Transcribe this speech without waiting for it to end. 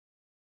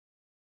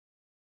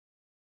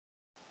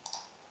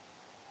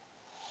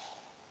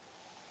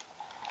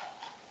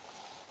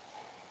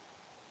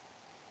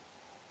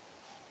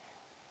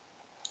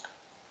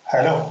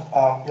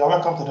Hello, you're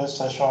welcome to this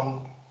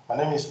session. My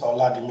name is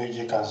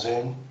Oladimeji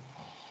Kazim.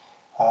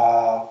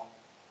 Uh,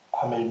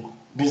 I'm a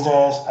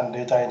business and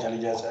data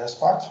intelligence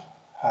expert.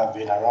 I've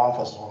been around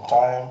for some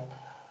time,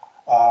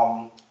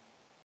 um,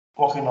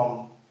 working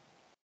on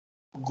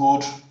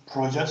good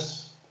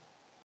projects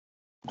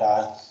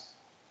that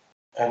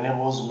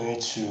enables me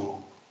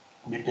to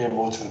be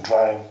able to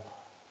drive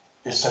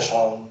a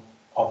session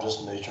of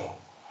this nature.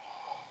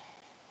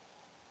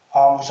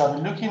 We shall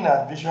be looking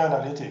at visual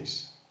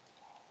analytics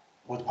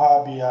with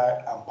Power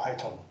BI and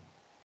Python.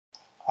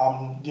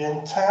 The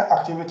entire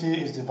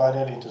activity is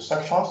divided into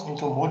sections,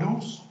 into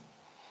modules,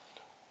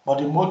 but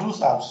the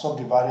modules are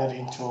subdivided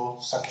into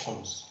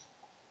sections.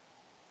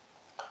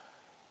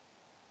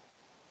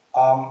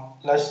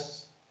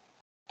 Let's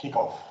kick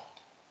off.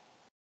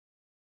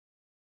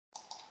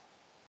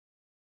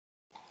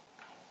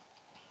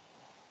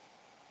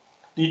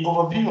 The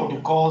overview of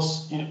the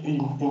course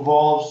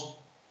involves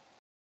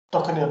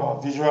talking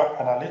about visual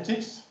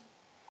analytics.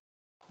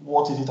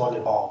 What is it all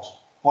about?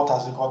 What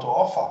has it got to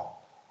offer?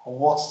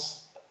 What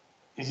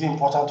is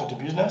important to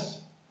the business?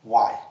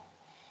 Why?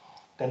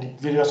 Then the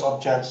various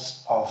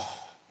objects of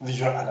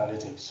visual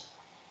analytics.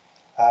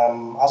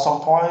 At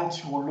some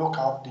point, we'll look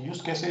at the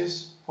use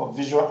cases for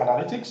visual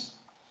analytics,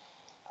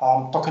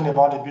 talking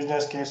about the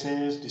business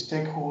cases, the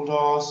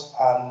stakeholders,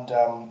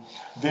 and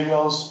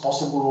various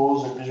possible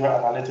roles in visual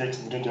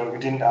analytics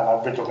within an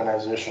average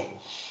organization.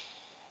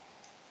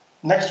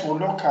 Next, we'll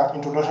look at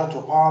introduction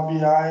to Power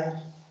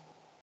BI,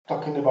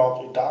 talking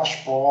about a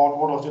dashboard,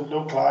 what does it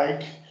look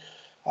like,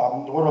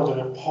 what do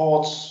the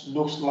reports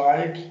looks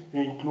like,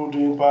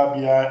 including Power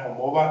BI and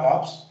mobile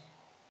apps.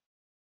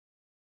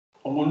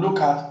 And we'll look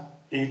at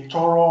a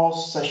thorough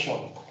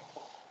session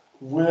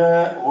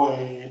where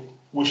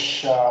we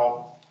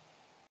shall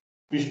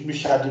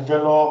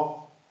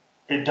develop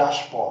a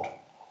dashboard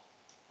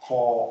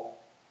for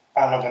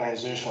an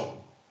organization.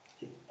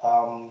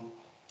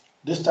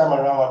 This time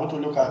around, we're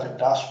going to look at a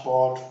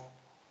dashboard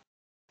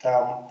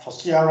for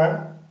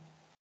CRM,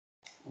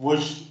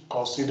 which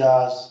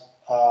considers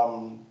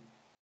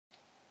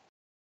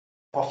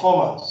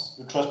performance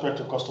with respect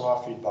to customer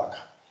feedback.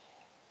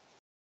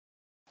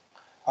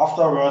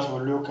 Afterwards,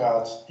 we'll look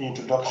at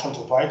introduction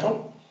to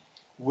Python,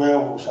 where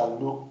we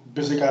shall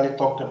basically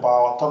talked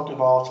about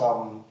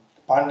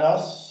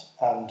pandas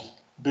and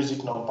basic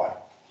NumPy.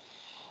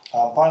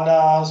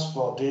 Pandas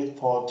for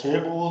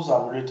tables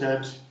and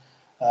related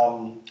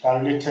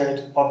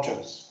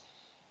objects,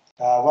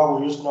 while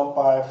we use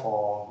NumPy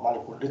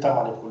for data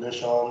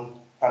manipulation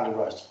and the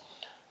rest.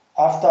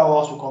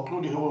 Afterwards, we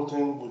conclude the whole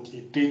thing with a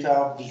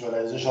data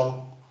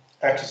visualization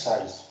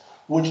exercise,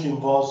 which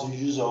involves the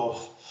use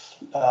of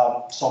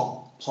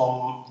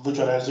some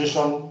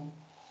visualization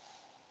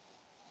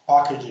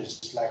packages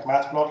like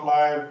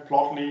Matplotlib,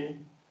 Plotly,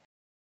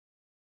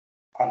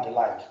 and the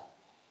like.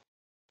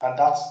 And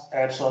that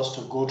helps us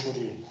to go through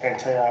the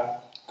entire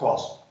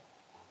course.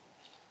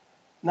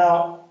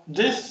 Now,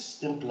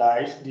 this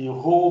implies the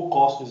whole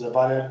course is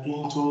divided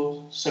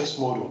into 6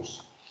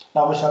 modules.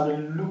 Now, we shall be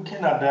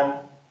looking at them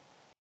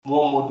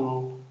one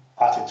module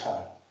at a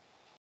time.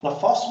 The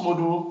first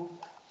module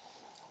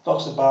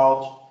talks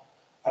about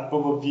an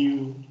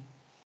overview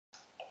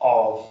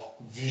of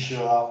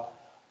visual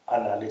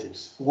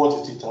analytics.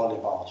 What is it all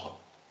about?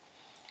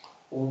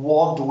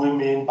 What do we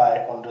mean by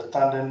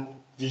understanding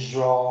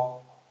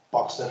visual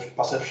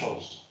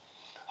perceptions?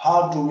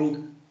 How do we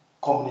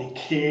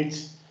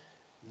communicate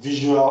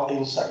visual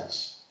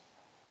insights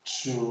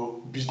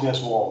to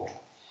business world?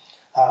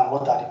 And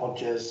what are the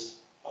objects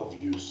of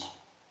use?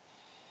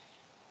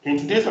 In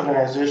today's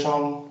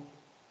organization,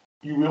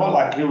 you will all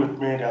agree with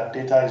me that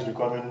data is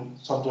becoming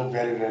something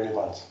very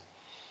relevant.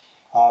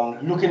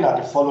 Looking at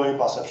the following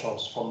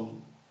perceptions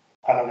from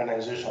an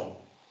organization: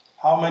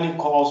 how many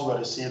calls were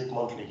received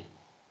monthly?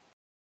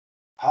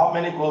 How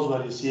many calls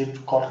were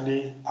received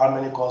quarterly? How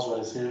many calls were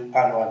received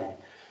annually?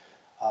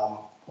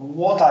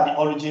 What are the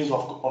origins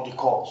of the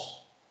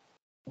calls?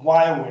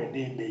 Why were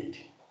they made?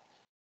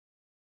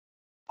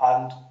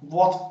 And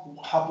what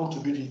happened to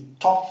be the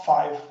top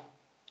 5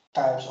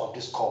 types of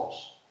these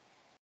calls?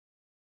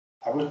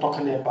 Are we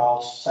talking about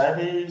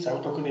surveys? Are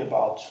we talking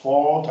about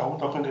fraud? Are we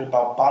talking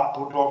about bad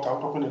product? Are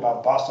we talking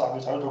about bad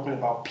service? Are we talking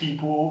about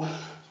people?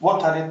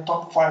 What are the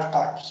top 5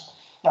 types?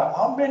 Now,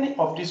 how many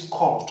of these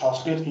calls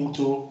translate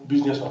into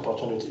business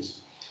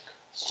opportunities?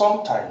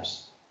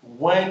 Sometimes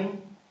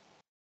when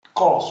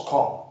calls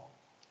come,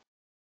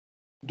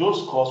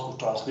 those calls could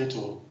translate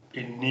to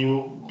a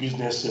new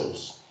business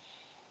sales.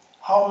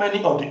 How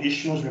many of the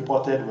issues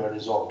reported were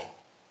resolved?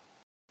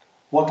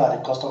 What are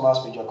the customers'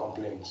 major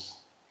complaints?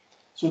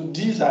 So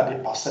these are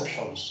the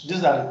perceptions,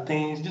 these are the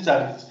things, these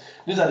are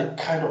the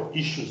kind of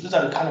issues, these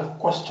are the kind of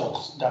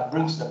questions that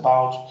brings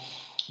about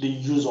the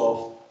use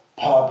of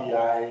Power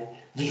BI,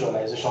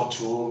 visualization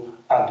tool,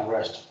 and the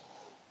rest.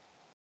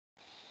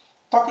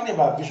 Talking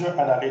about visual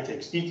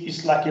analytics, it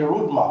is like a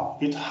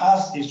roadmap. It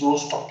has its own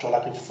structure,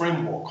 like a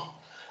framework,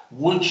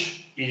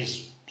 which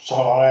is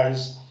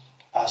summarized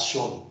as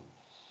shown.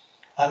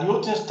 And the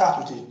whole thing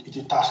starts with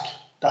a task.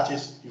 That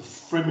is, you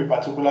frame a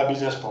particular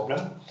business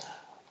problem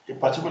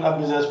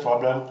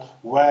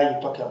where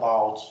you talk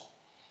about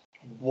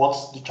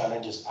what the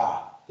challenges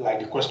are, like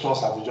the questions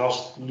that we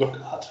just looked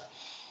at.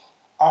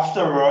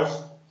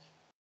 Afterwards,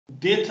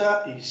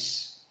 data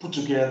is put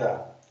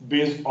together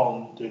based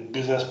on the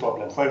business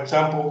problem. For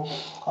example,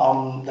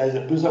 there is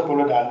a business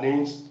problem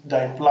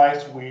that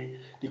implies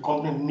the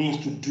company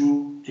needs to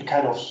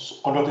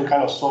conduct a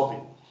kind of survey.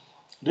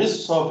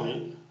 This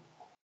survey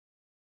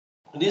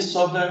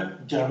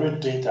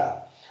generates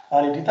data,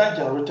 and the data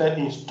generated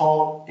is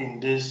stored in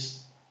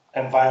this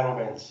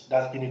environment,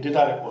 that's in a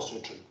data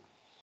repository,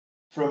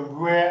 from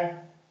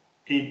where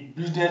a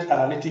business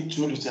analytic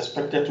tool is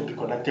expected to be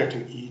connected to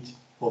it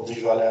for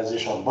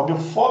visualization. But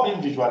before being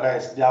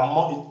visualized, the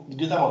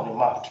data must be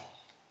mapped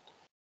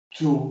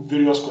to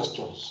various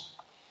questions.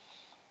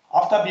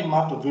 After being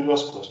mapped to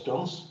various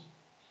questions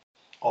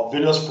or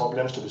various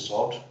problems to be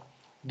solved,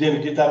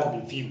 then the data can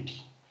be viewed.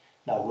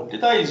 Now, when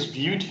data is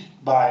viewed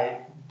by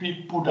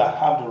people that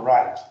have the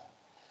right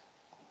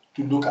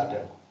to look at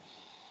them,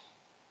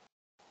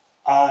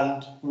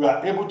 and we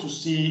are able to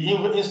see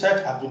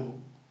insights have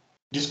been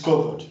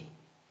discovered,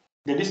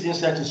 then this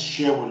insight is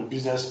shared with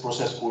business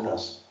process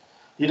owners,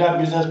 either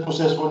business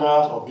process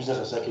owners or business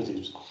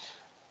executives.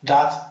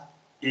 That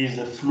is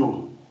the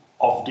flow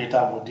of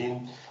data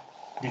within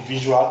the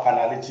visual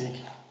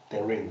analytic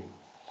terrain.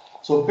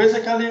 So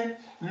basically,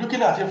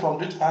 looking at it from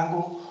this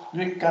angle,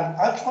 we can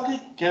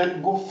actually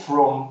go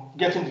from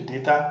getting the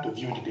data to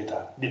viewing the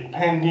data,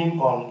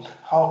 depending on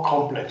how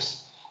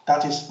complex.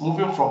 That is,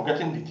 moving from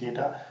getting the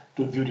data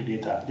to view the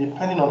data,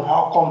 depending on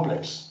how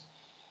complex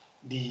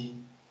the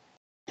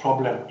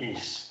problem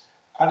is.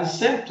 At the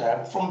same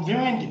time, from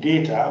viewing the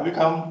data, we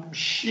can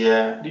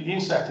share the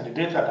insight in the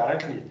data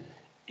directly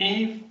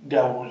if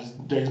there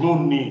is no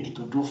need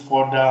to do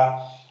further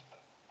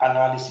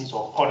analysis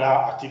or further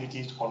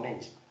activities on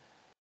it.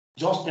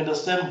 Just in the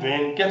same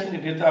vein, getting the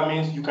data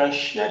means you can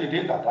share the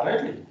data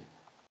directly,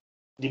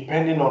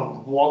 depending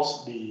on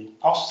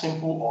how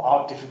simple or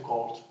how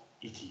difficult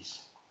it is.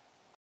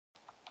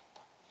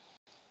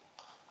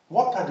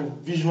 What are the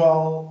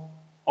visual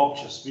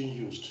objects being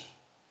used?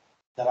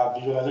 There are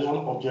visualization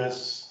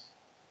objects.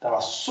 There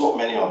are so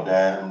many of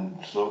them.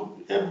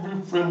 So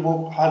every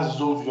framework has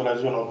its own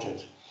visualization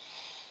object.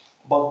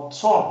 But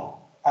some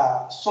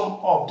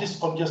of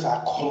these objects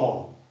are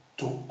common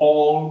to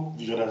all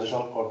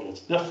visualization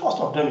objects. The first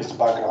of them is the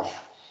bar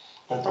graph.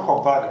 When you talk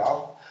of bar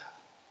graph,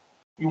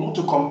 you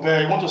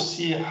want to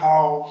see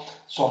how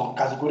some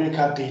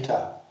categorical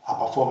data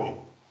are performing.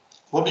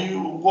 What we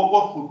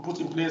put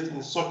in place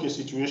in such a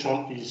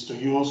situation is to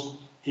use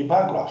a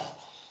bar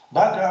graph.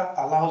 Bar graph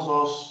allows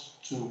us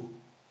to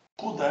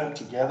put them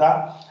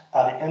together.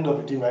 At the end of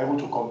the day, we're able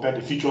to compare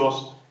the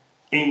features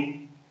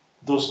in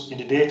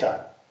the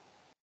data.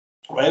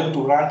 We're able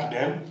to rank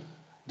them.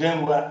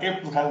 Then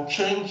we can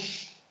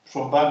change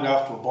from bar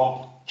graph to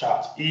bump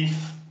chart if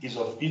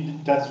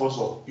that's what's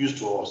of use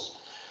to us.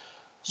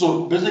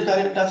 So basically,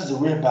 that is the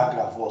way bar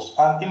graph works.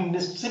 And in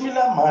a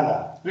similar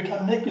manner, we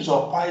can make use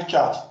of pie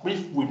chart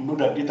if we know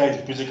that data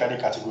is basically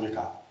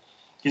categorical.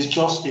 It's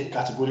just a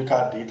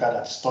categorical data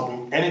that's not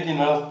doing anything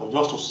else but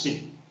just to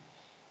see.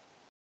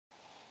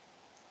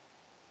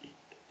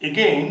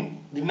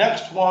 Again, the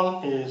next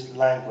one is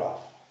line graph.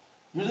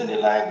 Using the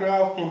line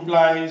graph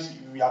implies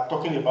we are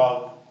talking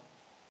about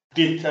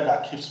data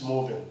that keeps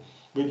moving,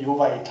 maybe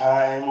over a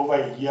time, over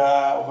a year,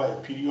 over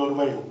a period,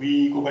 over a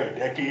week, over a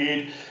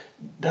decade.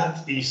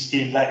 That is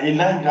a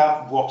line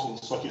graph works in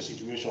such a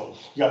situation.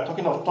 You are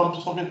talking of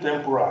something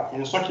temporal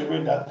in such a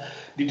way that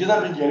the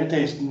data being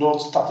generated is not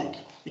static.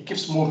 It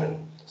keeps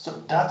moving. So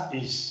that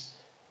is,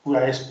 we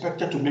are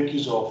expected to make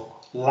use of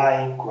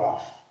line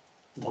graph,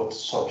 but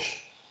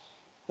such.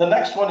 The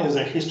next one is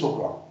a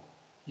histogram.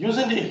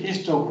 Using the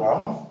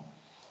histogram,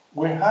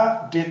 we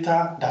have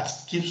data that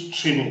keeps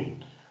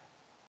streaming.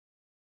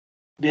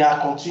 They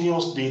are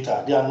continuous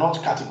data. They are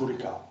not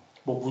categorical,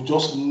 but we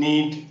just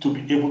need to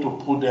be able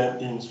to put them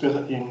in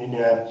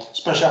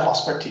special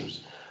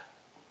perspectives,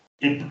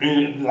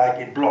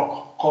 like a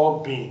block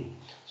called bin.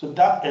 So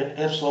that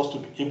helps us to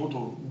be able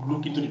to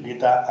look into the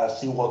data and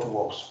see what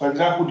works. For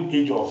example, the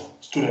age of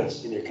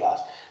students in a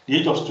class, the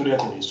age of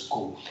students in a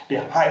school,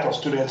 the height of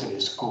students in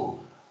a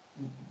school.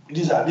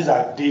 These are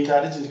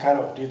data. This is the kind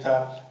of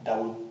data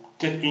that we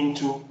take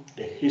into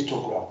the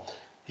histogram.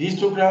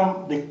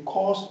 Histogram,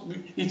 because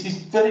it is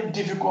very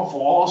difficult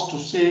for us to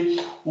say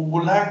we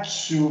would like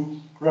to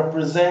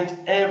represent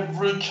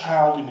every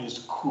child in a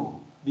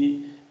school,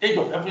 the age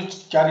of every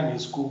child in a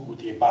school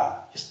with a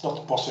bar. It's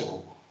not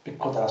possible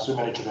because there are so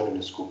many children in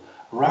the school.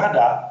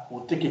 Rather,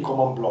 we'll take a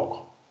common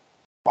block.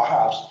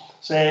 Perhaps,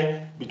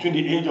 say, between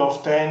the age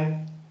of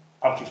 10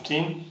 and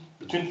 15,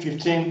 between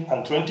 15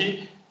 and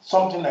 20,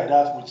 something like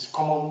that with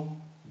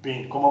common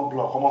bin, common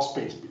block, common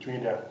space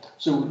between them.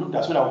 So we look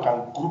at so that we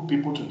can group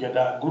people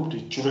together, group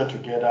the children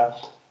together,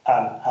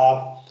 and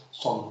have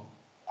some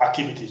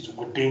activities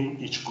within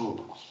each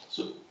group.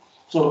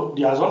 So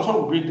the assumption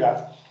would be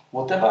that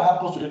whatever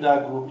happens to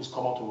that group is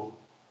common to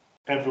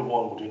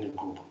everyone within the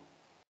group.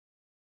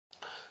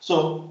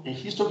 So a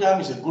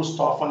histogram is a good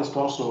stuff when it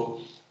comes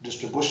to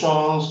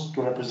distributions,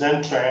 to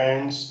represent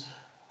trends.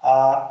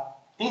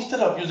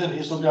 Instead of using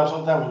histogram,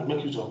 sometimes we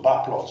make use of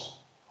bar plots.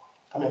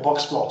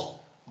 Box plot.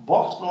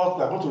 Box plot,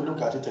 we are going to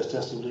look at it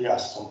extensively at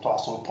some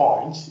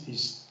point.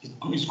 It's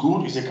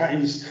good.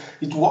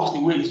 It works the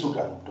way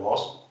histogram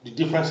does. The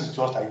difference is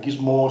just that it gives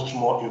much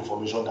more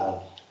information than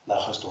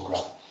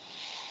histogram.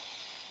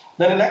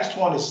 Then the next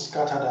one is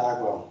scatter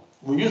diagram.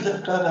 We use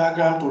the scatter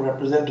diagram to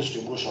represent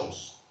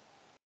distributions,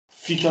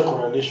 feature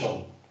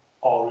correlation,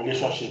 or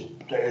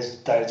relationship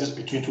that exists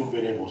between two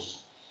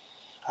variables.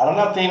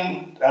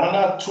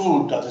 Another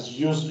tool that is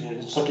used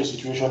in such a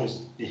situation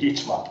is the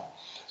heat map.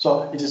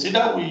 So it is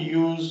either we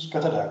use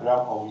scatter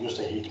diagram or we use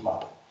the heat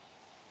map.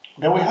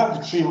 Then we have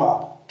the tree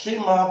map. Tree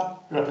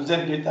map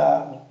represents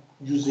data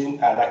using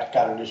a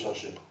hierarchical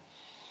relationship,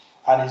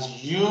 and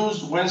is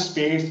used when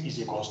space is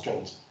a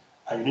constraint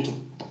and you need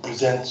to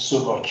present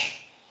so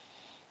much.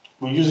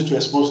 We use it to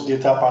expose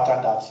data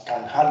pattern that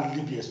can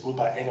hardly be exposed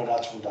by any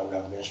other tool that we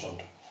have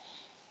mentioned.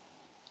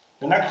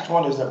 The next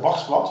one is the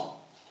box plot.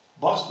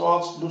 Box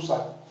plot looks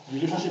like the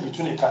relationship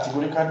between a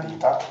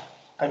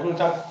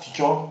categorical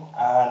feature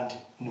and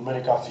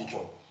numerical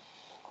feature.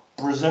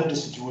 Present the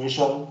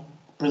situation,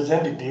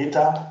 present the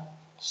data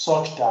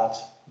such that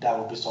there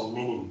will be some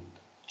meaning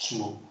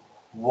to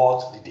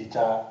what the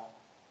data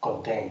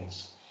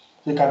contains.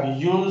 So it can be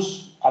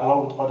used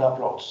along with other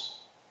plots,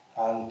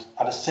 and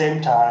at the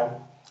same time,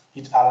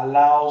 it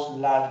allows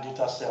large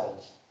data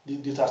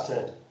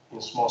set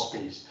in small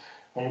space.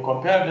 When you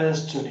compare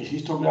this to the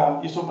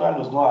histogram does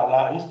not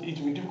allow, it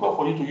will be difficult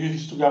for you to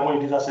use histogram when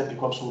the data set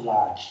becomes so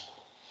large.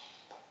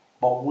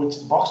 But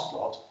with box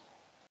plot,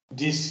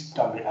 this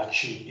can be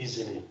achieved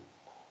easily.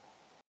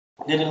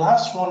 Then the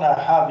last one I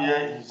have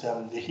here is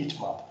the heat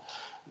map.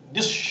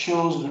 This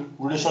shows the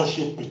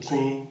relationship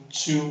between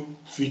two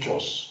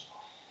features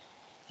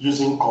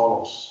using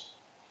colors.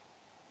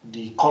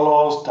 The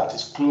colors that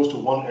is close to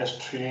one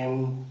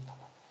extreme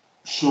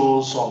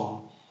shows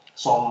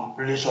some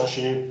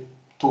relationship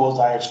towards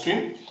that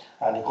extreme,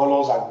 and the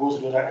colors that goes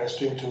to the other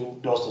extreme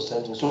does the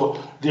same thing.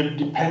 So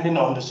depending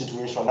on the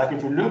situation, like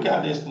if you look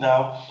at this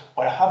now,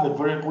 I have a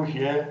variable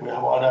here, we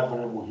have another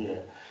variable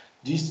here.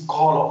 These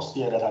colors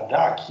here that are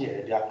dark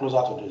here, they are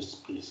closer to this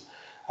place.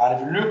 And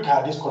if you look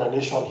at this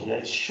correlation here,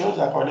 it shows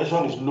that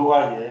correlation is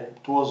lower here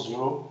towards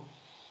 0,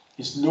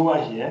 it's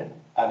lower here,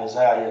 and it's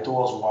higher here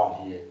towards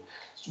 1 here,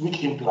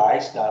 which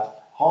implies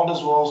that all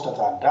these ones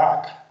that are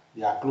dark,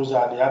 they are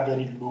closer, they have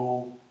very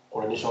low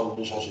correlation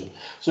relationship.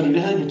 So the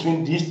relationship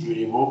between this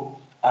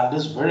variable and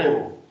this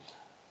variable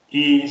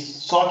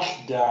is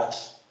such that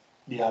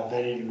they are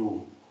very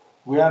low,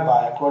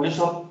 whereby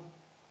correlation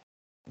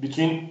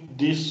between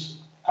this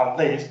and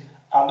this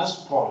at this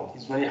point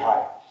is very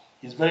high.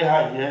 It's very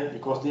high here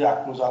because they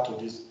are closer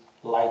to this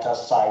lighter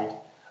side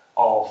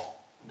of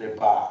the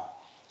bar.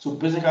 So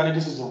basically,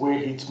 this is the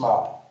way heat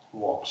map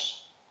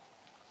works.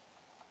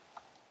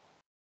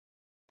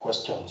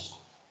 Questions?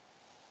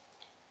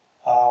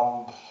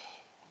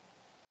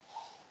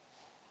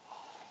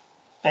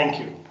 Thank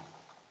you.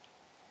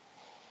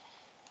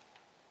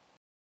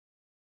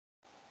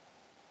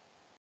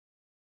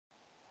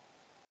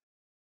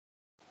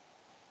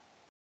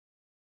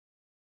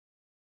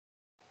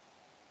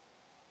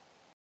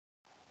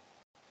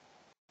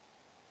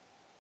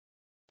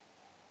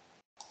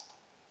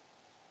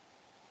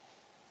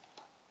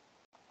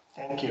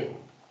 Thank you.